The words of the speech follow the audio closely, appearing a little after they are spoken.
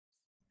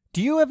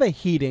Do you have a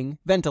heating,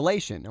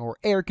 ventilation, or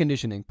air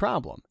conditioning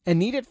problem and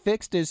need it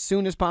fixed as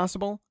soon as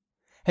possible?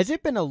 Has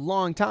it been a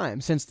long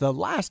time since the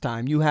last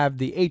time you have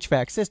the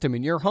HVAC system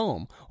in your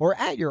home or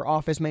at your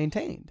office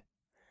maintained?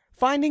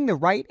 Finding the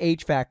right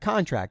HVAC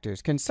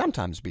contractors can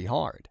sometimes be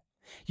hard.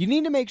 You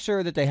need to make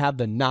sure that they have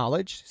the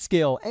knowledge,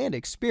 skill, and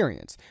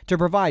experience to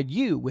provide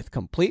you with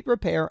complete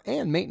repair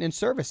and maintenance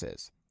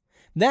services.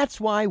 That's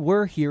why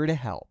we're here to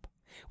help.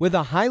 With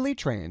a highly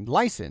trained,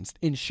 licensed,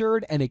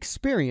 insured, and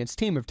experienced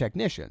team of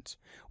technicians,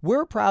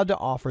 we're proud to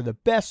offer the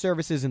best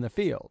services in the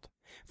field.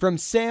 From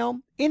sale,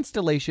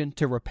 installation,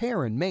 to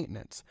repair and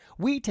maintenance,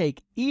 we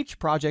take each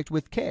project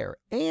with care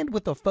and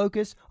with a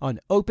focus on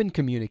open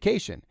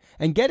communication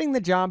and getting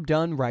the job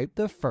done right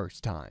the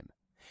first time.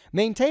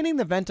 Maintaining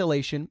the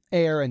ventilation,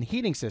 air, and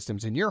heating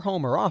systems in your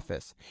home or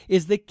office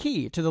is the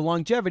key to the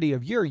longevity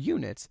of your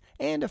units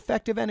and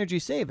effective energy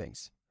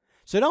savings.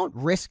 So don't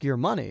risk your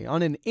money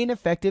on an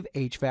ineffective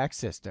HVAC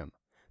system.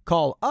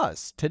 Call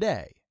us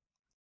today.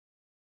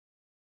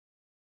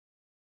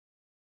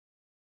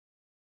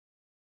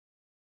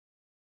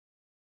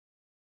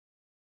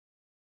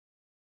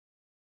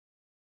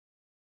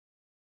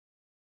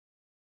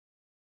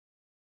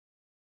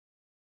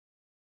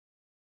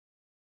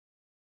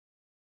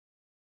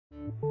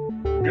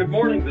 Good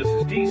morning, this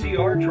is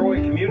TCR,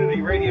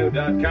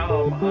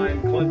 TroyCommunityRadio.com.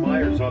 I'm Clint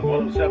Myers on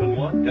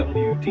 1071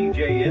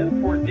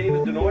 WTJN for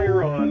David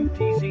Denoyer on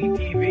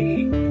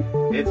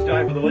TCTV. It's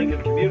time for the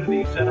Lincoln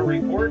Community Center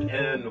Report,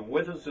 and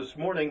with us this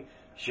morning,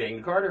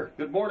 Shane Carter.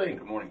 Good morning.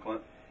 Good morning,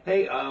 Clint.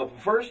 Hey,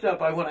 first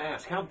up, I want to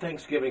ask, how'd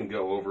Thanksgiving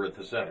go over at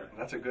the center?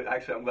 That's a good,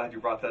 actually, I'm glad you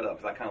brought that up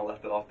because I kind of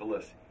left it off the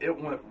list. It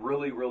went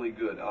really, really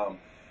good.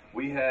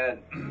 We had,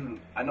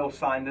 I know,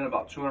 signed in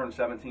about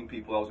 217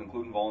 people. I was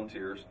including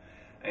volunteers.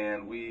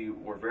 And we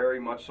were very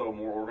much so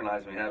more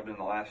organized than we have been in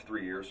the last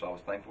 3 years, so I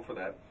was thankful for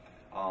that.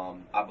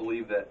 I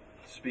believe that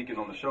speaking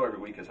on the show every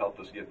week has helped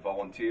us get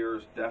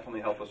volunteers, definitely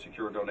helped us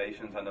secure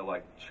donations. I know,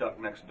 like Chuck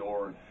next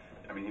door, and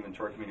I mean, even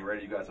Troy Community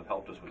Radio, you guys have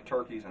helped us with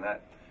turkeys, and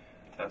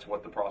that's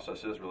what the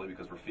process is really,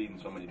 because we're feeding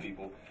so many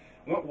people.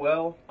 Went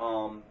well.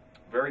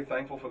 Very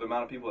thankful for the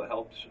amount of people that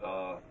helped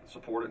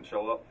support it and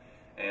show up.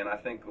 And I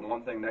think the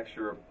one thing next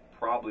year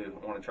probably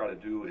want to try to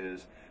do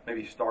is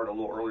maybe start a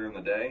little earlier in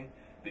the day,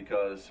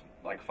 because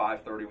like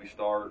 5:30 we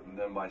start, and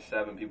then by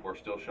 7 people are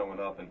still showing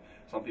up, and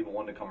some people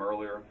wanted to come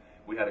earlier.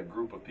 We had a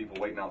group of people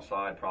waiting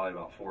outside probably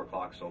about 4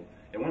 o'clock, so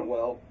it went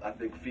well. I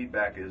think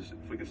feedback is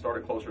if we could start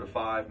it closer to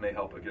 5, may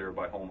help it get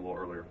everybody home a little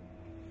earlier.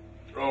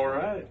 All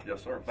right.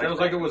 Yes, sir. Sounds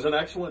like it was an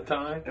excellent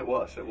time. It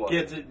was.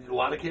 Kids, a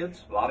lot of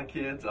kids? A lot of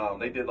kids.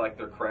 They did like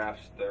their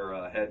crafts,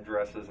 their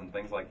headdresses and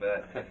things like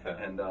that,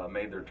 and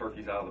made their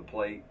turkeys out of the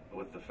plate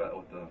with the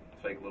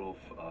fake little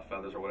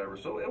feathers or whatever.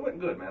 So it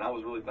went good, man. I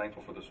was really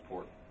thankful for the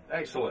support.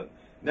 Excellent.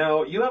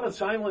 Now, you have a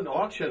silent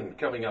auction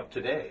coming up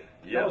today.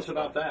 Tell us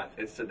about that.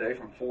 It's today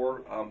from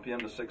 4 p.m.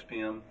 to 6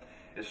 p.m.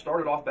 It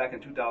started off back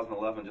in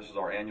 2011 just as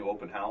our annual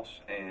open house,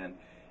 and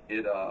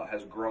it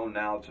has grown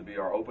now to be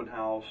our open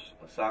house,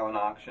 a silent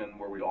auction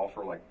where we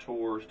offer like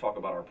tours, talk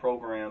about our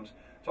programs,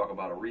 talk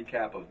about a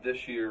recap of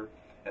this year,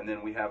 and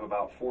then we have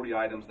about 40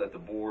 items that the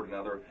board and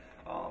other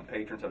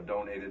patrons have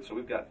donated. So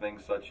we've got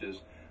things such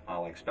as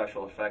like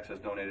Special Effects has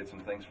donated some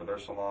things for their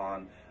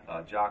salon,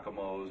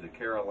 Giacomo's, the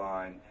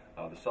Caroline,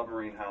 the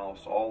Submarine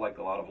House, all like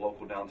a lot of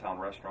local downtown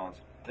restaurants.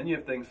 Then you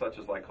have things such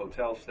as like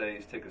hotel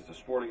stays, tickets to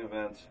sporting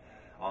events,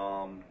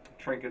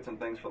 trinkets and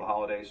things for the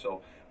holidays.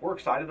 So we're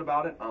excited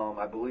about it.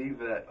 I believe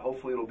that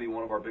hopefully it'll be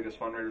one of our biggest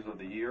fundraisers of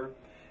the year.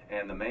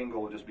 And the main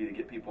goal will just be to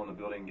get people in the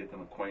building and get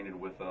them acquainted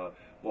with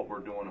what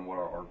we're doing and what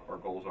our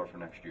goals are for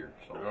next year.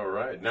 So. All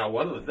right. Now,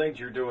 one of the things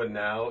you're doing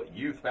now,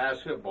 youth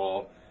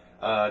basketball.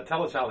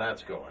 Tell us how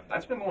that's going.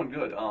 That's been going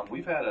good.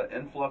 We've had an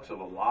influx of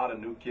a lot of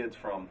new kids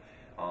from,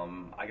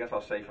 I guess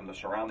I'll say, from the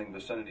surrounding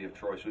vicinity of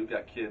Troy. So we've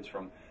got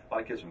a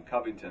lot of kids from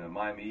Covington and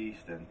Miami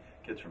East, and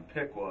kids from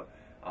Piqua,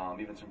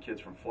 even some kids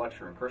from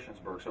Fletcher and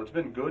Christiansburg. So it's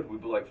been good. We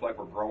feel like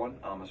we're growing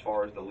as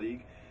far as the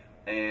league.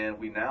 And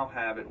we now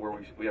have it where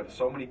we have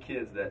so many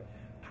kids that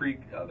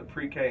the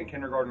pre-K and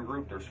kindergarten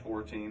group, there's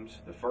 4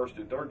 teams. The 1st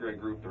through 3rd grade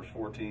group, there's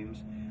 4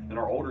 teams. Then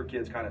our older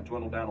kids kind of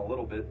dwindle down a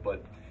little bit,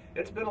 but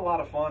it's been a lot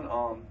of fun.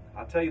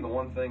 I'll tell you the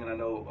one thing, and I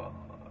know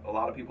a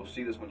lot of people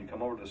see this when you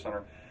come over to the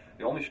center,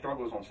 the only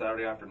struggle is on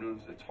Saturday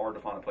afternoons. It's hard to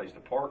find a place to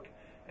park,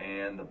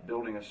 and the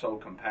building is so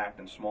compact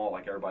and small,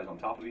 like everybody's on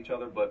top of each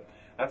other. But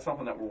that's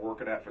something that we're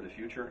working at for the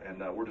future,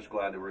 and we're just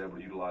glad that we're able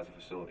to utilize the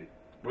facility.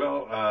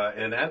 Well,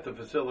 and at the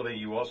facility,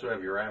 you also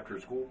have your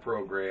after-school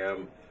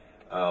program.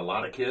 A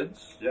lot of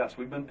kids? Yes,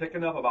 we've been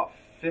picking up about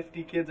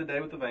 50 kids a day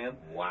with the van.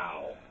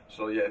 Wow.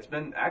 So, yeah, it's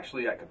been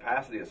actually at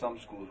capacity at some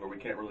schools where we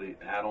can't really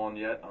add on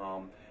yet,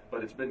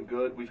 but it's been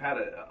good. We've had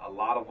a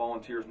lot of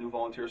volunteers, new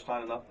volunteers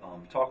signing up.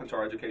 Talking to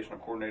our educational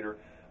coordinator,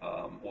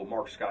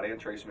 Mark Scott and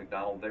Tracy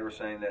McDonald, they were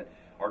saying that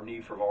our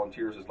need for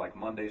volunteers is like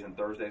Mondays and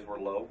Thursdays were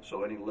low.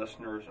 So any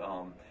listeners,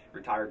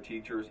 retired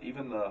teachers,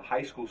 even the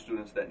high school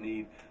students that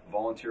need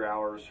volunteer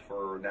hours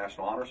for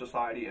National Honor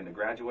Society and to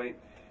graduate,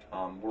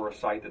 we're a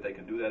site that they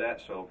can do that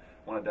at. So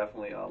want to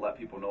definitely let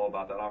people know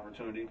about that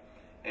opportunity.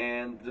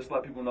 And just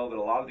let people know that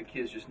a lot of the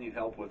kids just need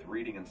help with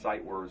reading and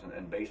sight words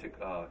and basic,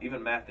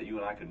 even math that you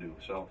and I could do.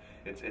 So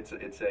I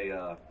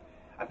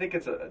think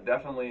it's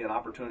definitely an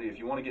opportunity. If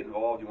you want to get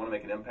involved, you want to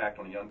make an impact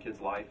on a young kid's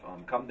life,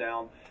 come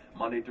down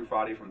Monday through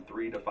Friday from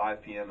 3 to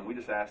 5 p.m. And we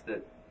just ask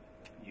that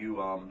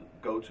you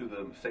go to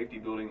the safety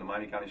building, the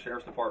Miami County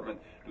Sheriff's Department,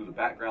 do the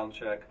background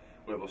check.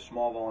 We have a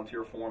small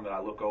volunteer form that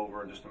I look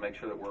over, and just to make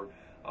sure that we're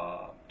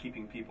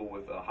keeping people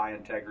with high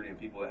integrity and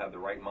people that have the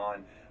right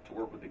mind to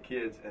work with the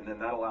kids. And then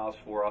that allows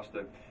for us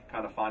to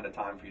kind of find a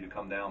time for you to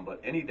come down. But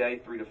any day,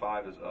 3 to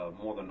 5 is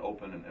more than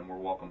open, and we're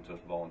welcome to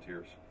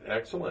volunteers.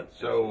 Excellent.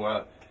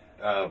 So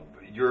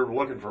you're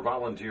looking for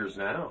volunteers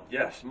now?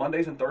 Yes,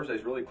 Mondays and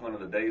Thursdays really, Clint, are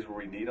the days where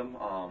we need them.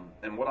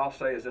 And what I'll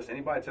say is this: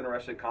 anybody that's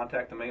interested,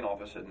 contact the main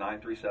office at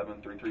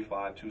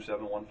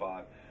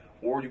 937-335-2715.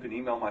 Or you can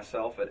email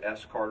myself at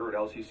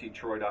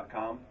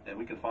scarter@lcctroy.com, and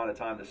we can find a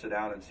time to sit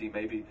down and see.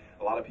 Maybe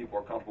a lot of people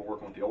are comfortable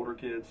working with the older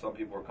kids, some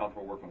people are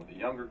comfortable working with the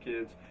younger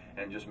kids,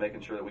 and just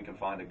making sure that we can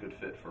find a good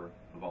fit for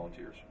the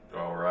volunteers.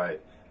 All right.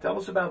 Tell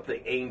us about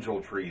the angel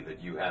tree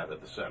that you have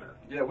at the center.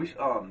 Yeah,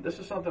 this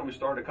is something we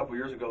started a couple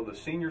years ago. The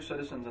senior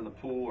citizens in the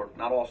pool, or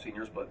not all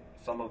seniors, but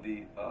some of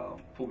the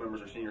pool members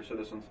are senior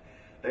citizens.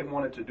 They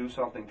wanted to do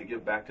something to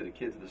give back to the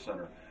kids at the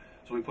center.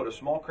 So we put a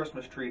small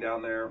Christmas tree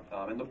down there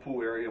in the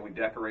pool area. We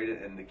decorate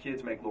it, and the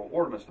kids make little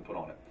ornaments to put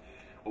on it.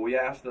 Well, we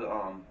asked the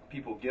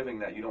people giving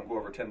that you don't go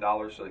over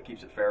 $10, so it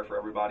keeps it fair for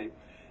everybody.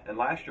 And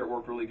last year it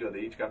worked really good.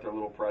 They each got their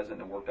little present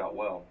and it worked out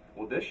well.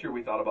 Well, this year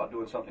we thought about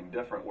doing something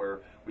different,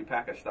 where we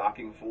pack a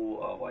stocking full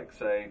of, like,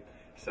 say, it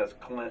says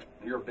Clint,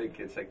 you're a big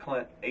kid, say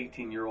Clint,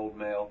 18-year-old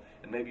male,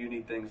 and maybe you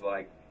need things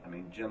like,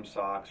 gym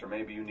socks, or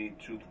maybe you need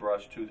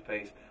toothbrush,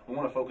 toothpaste. We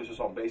want to focus just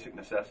on basic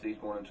necessities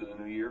going into the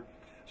new year.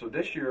 So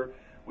this year,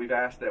 we've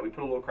asked that we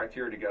put a little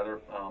criteria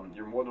together.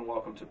 You're more than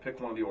welcome to pick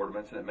one of the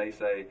ornaments, and it may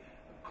say,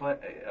 Clint,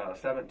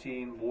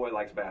 17, boy,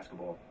 likes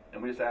basketball.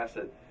 And we just ask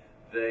that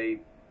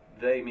they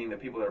mean the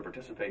people that are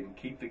participating,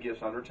 keep the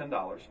gifts under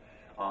 $10.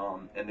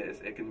 And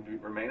it can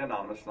remain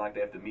anonymous. It's not like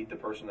they have to meet the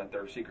person that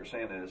their Secret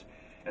Santa is.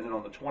 And then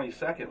on the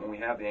 22nd, when we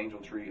have the Angel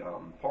Tree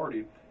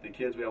party, the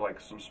kids, we have like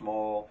some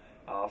small,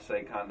 I'll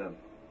say kind of,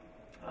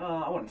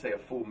 I wouldn't say a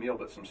full meal,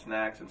 but some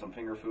snacks and some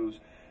finger foods.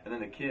 And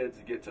then the kids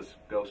get to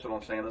go sit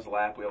on Santa's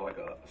lap. We have like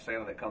a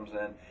Santa that comes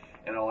in,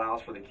 and it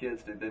allows for the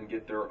kids to then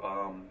get their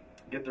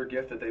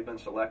gift that they've been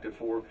selected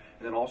for,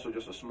 and then also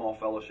just a small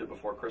fellowship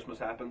before Christmas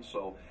happens.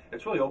 So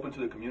it's really open to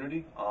the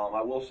community.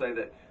 I will say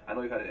that I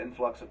know you've had an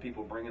influx of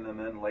people bringing them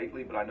in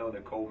lately, but I know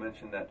Nicole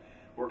mentioned that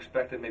we're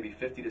expecting maybe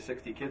 50 to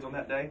 60 kids on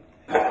that day.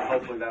 And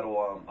hopefully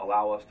that'll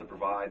allow us to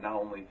provide, not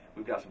only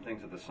we've got some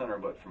things at the center,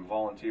 but from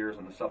volunteers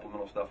and the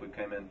supplemental stuff we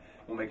came in,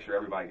 we'll make sure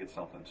everybody gets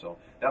something. So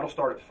that'll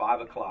start at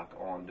 5 o'clock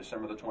on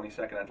December the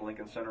 22nd at the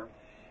Lincoln Center.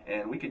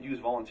 And we could use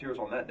volunteers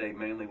on that day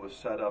mainly with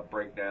setup,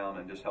 breakdown,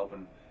 and just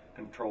helping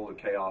control the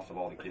chaos of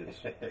all the kids.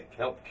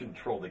 Help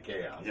control the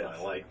chaos. Yes.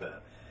 I like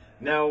that.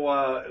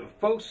 Now,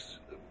 folks,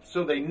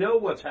 so they know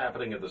what's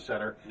happening at the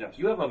center. Yes.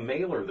 You have a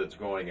mailer that's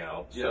going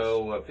out. Yes.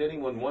 So if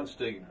anyone wants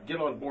to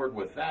get on board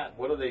with that,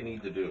 what do they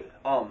need to do?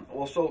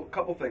 Well, so a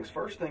couple things.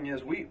 First thing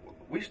is we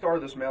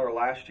started this mailer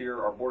last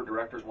year. Our board of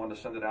directors wanted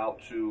to send it out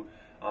to,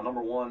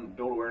 number one,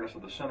 build awareness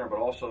of the center, but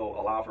also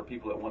allow for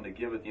people that want to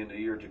give at the end of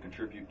the year to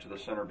contribute to the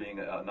center being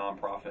a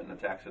nonprofit and a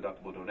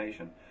tax-deductible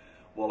donation.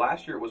 Well,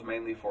 last year it was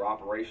mainly for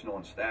operational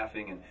and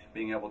staffing and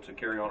being able to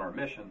carry on our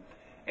mission.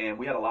 And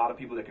we had a lot of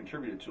people that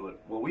contributed to it.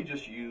 Well, we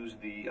just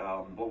used the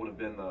what would have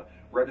been the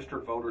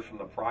registered voters from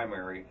the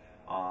primary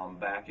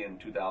back in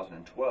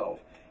 2012.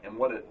 And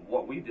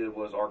what we did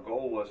was, our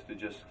goal was to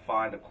just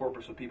find a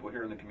corpus of people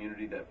here in the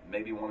community that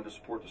maybe wanted to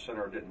support the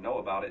center or didn't know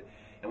about it.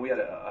 And we had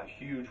a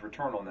huge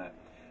return on that.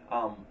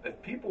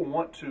 If people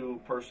want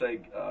to, per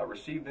se,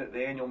 receive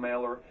the annual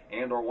mailer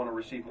and or want to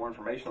receive more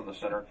information on the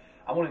center,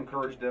 I want to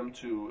encourage them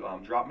to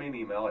drop me an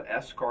email at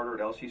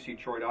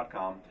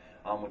scarter@lcctroy.com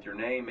with your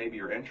name, maybe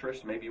your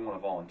interest, maybe you want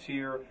to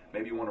volunteer,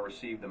 maybe you want to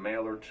receive the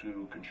mailer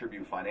to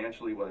contribute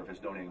financially, whether if it's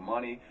donating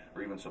money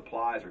or even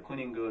supplies or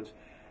cleaning goods.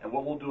 And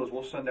what we'll do is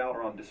we'll send out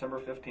on December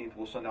 15th,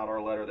 we'll send out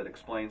our letter that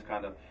explains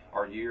kind of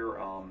our year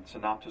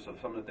synopsis of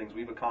some of the things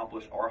we've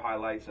accomplished, our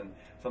highlights, and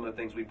some of the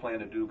things we plan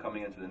to do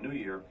coming into the new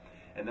year.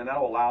 And then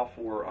that'll allow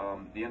for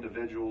the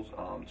individuals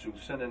to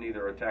send in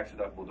either a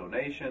tax-deductible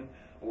donation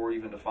or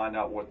even to find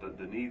out what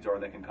the needs are,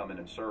 and they can come in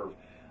and serve.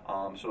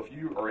 So if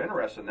you are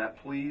interested in that,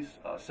 please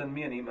send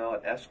me an email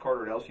at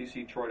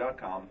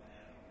scarter@lcctroy.com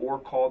or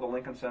call the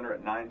Lincoln Center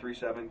at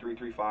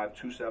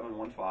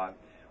 937-335-2715.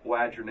 We'll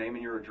add your name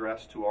and your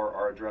address to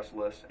our address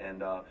list,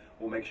 and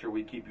we'll make sure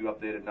we keep you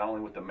updated not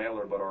only with the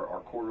mailer but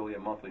our quarterly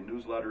and monthly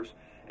newsletters.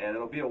 And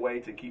it'll be a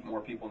way to keep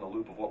more people in the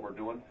loop of what we're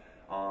doing.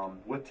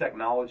 With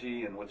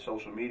technology and with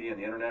social media and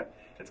the internet,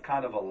 it's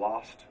kind of a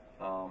lost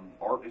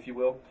art, if you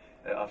will,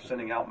 of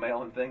sending out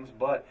mail and things.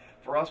 But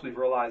for us, we've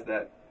realized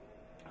that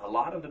a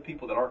lot of the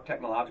people that aren't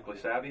technologically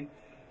savvy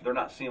they're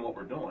not seeing what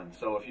we're doing.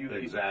 So if you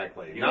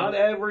Exactly. you Not know,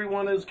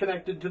 everyone is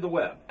connected to the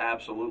web.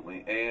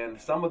 absolutely. And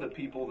some of the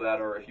people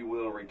that are, if you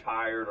will,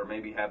 retired or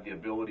maybe have the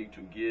ability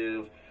to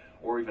give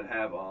or even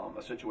have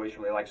a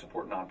situation where they like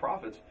support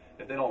nonprofits,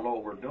 if they don't know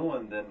what we're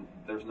doing, then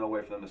there's no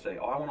way for them to say,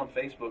 oh, I went on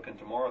Facebook and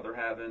tomorrow they're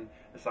having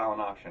a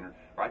silent auction,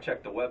 or I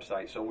checked the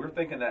website. So we're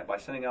thinking that by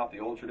sending out the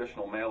old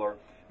traditional mailer,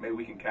 maybe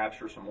we can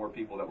capture some more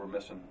people that we're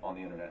missing on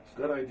the internet.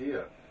 Good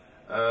idea.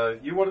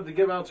 You wanted to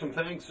give out some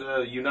thanks.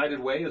 United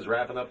Way is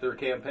wrapping up their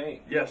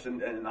campaign. Yes,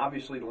 and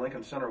obviously the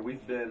Lincoln Center,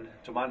 we've been,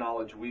 to my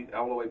knowledge,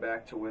 all the way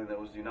back to when it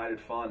was the United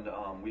Fund,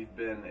 we've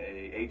been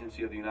a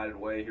agency of the United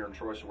Way here in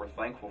Troy, so we're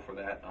thankful for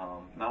that,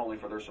 not only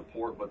for their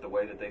support, but the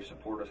way that they've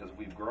supported us as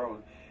we've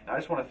grown. And I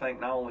just want to thank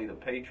not only the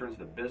patrons,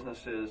 the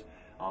businesses,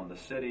 the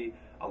city,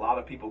 a lot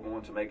of people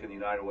going to making the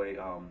United Way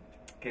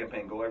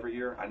campaign go every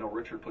year. I know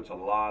Richard puts a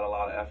lot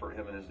of effort,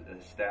 him and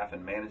his staff,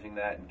 in managing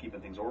that and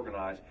keeping things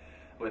organized.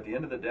 But at the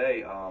end of the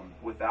day,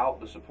 without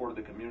the support of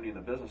the community and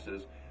the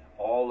businesses,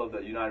 all of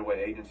the United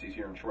Way agencies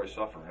here in Troy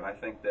suffer. And I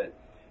think that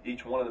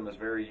each one of them is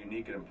very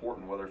unique and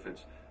important, whether if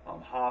it's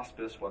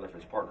hospice, whether if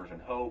it's Partners in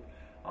Hope,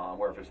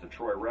 whether if it's the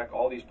Troy Rec,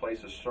 all these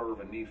places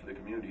serve a need for the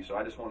community. So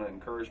I just want to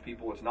encourage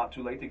people, it's not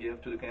too late to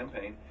give to the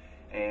campaign.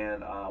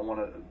 And I want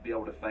to be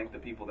able to thank the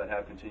people that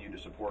have continued to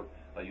support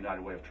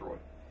United Way of Troy.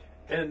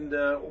 And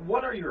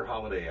what are your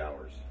holiday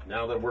hours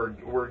now that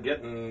we're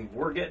getting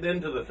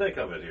into the thick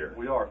of it here?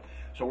 We are.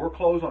 So we're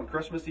closed on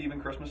Christmas Eve and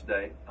Christmas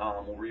Day.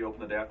 We'll reopen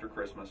the day after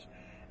Christmas.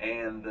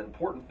 And the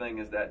important thing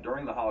is that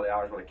during the holiday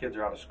hours when the kids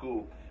are out of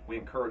school, we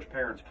encourage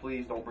parents,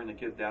 please don't bring the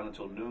kids down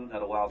until noon.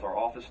 That allows our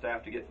office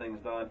staff to get things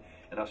done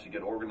and us to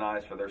get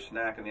organized for their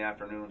snack in the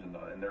afternoons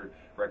and their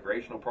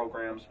recreational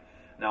programs.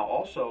 Now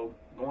also,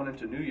 going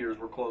into New Year's,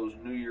 we're closed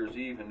New Year's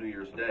Eve and New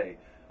Year's Day.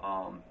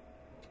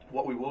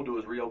 What we will do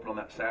is reopen on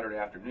that Saturday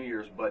after New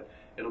Year's, but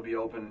it'll be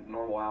open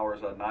normal hours,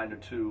 9 to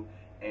 2.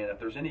 And if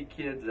there's any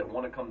kids that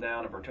want to come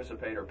down and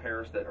participate, or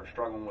parents that are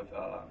struggling with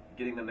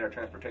getting them there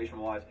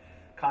transportation-wise,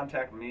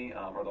 contact me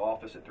or the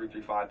office at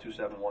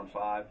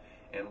 335-2715.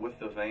 And with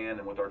the van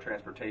and with our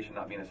transportation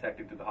not being as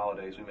hectic through the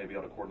holidays, we may be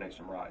able to coordinate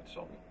some rides.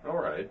 So, all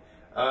right.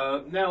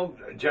 Now,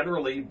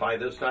 generally, by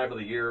this time of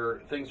the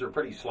year, things are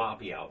pretty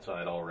sloppy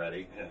outside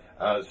already.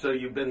 Yeah. So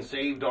you've been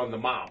saved on the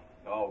mop.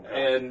 oh, gosh.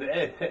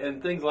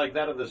 And things like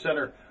that at the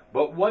center.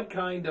 But what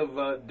kind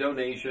of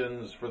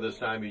donations for this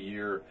time of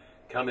year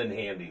come in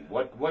handy?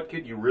 What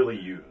could you really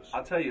use?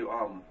 I'll tell you,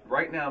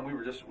 right now we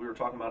were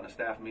talking about in a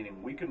staff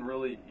meeting. We can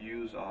really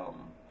use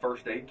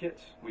first aid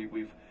kits.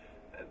 We've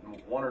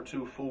one or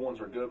two full ones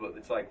are good, but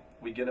it's like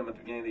we get them at the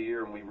beginning of the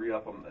year and we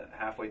re-up them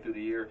halfway through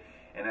the year.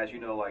 And as you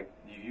know, like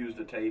you use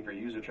the tape or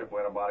you use the triple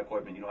antibiotic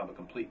ointment, you don't have a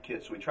complete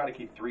kit. So we try to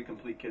keep 3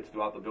 complete kits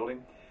throughout the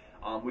building.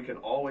 We can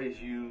always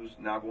use,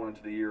 now going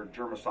into the year,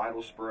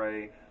 germicidal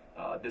spray,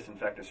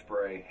 disinfectant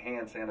spray,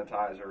 hand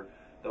sanitizer.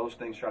 Those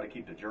things try to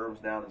keep the germs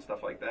down and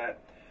stuff like that.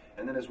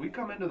 And then as we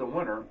come into the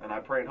winter, and I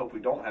pray and hope we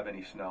don't have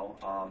any snow.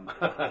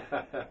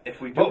 If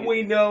we do, but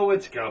we know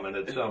it's coming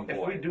at some point.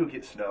 If we do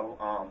get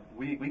snow,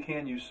 we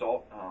can use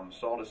salt.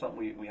 Salt is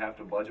something we have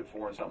to budget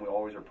for and something we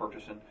always are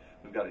purchasing.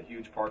 We've got a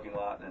huge parking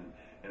lot and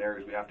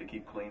areas we have to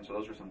keep clean, so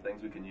those are some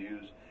things we can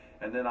use.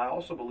 And then I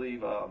also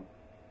believe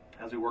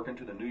as we work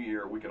into the new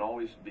year, we can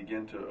always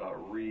begin to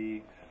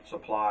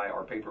resupply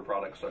our paper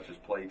products such as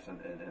plates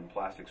and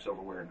plastic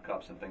silverware and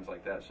cups and things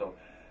like that. So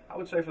I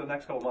would say for the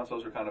next couple of months,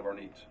 those are kind of our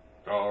needs.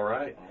 All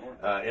right.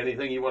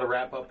 Anything you want to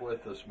wrap up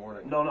with this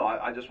morning? No.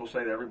 I just will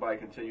say that everybody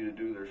continue to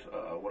do their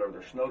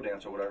snow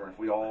dance or whatever. If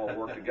we all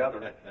work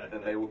together,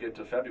 then they will get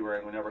to February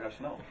and we never have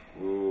snow.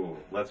 Ooh,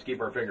 let's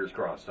keep our fingers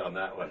crossed on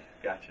that one.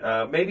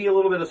 Gotcha. Maybe a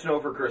little bit of snow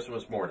for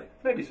Christmas morning.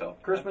 Maybe so.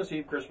 Christmas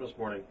Eve, Christmas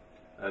morning.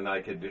 And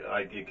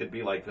it could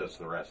be like this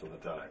the rest of the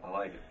time. I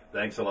like it.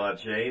 Thanks a lot,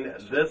 Shane.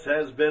 This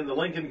has been the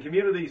Lincoln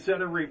Community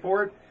Center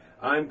Report.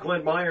 I'm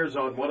Clint Myers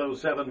on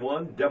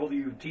 107.1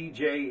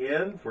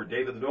 WTJN for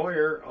David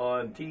Neuer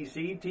on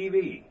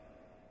TCTV.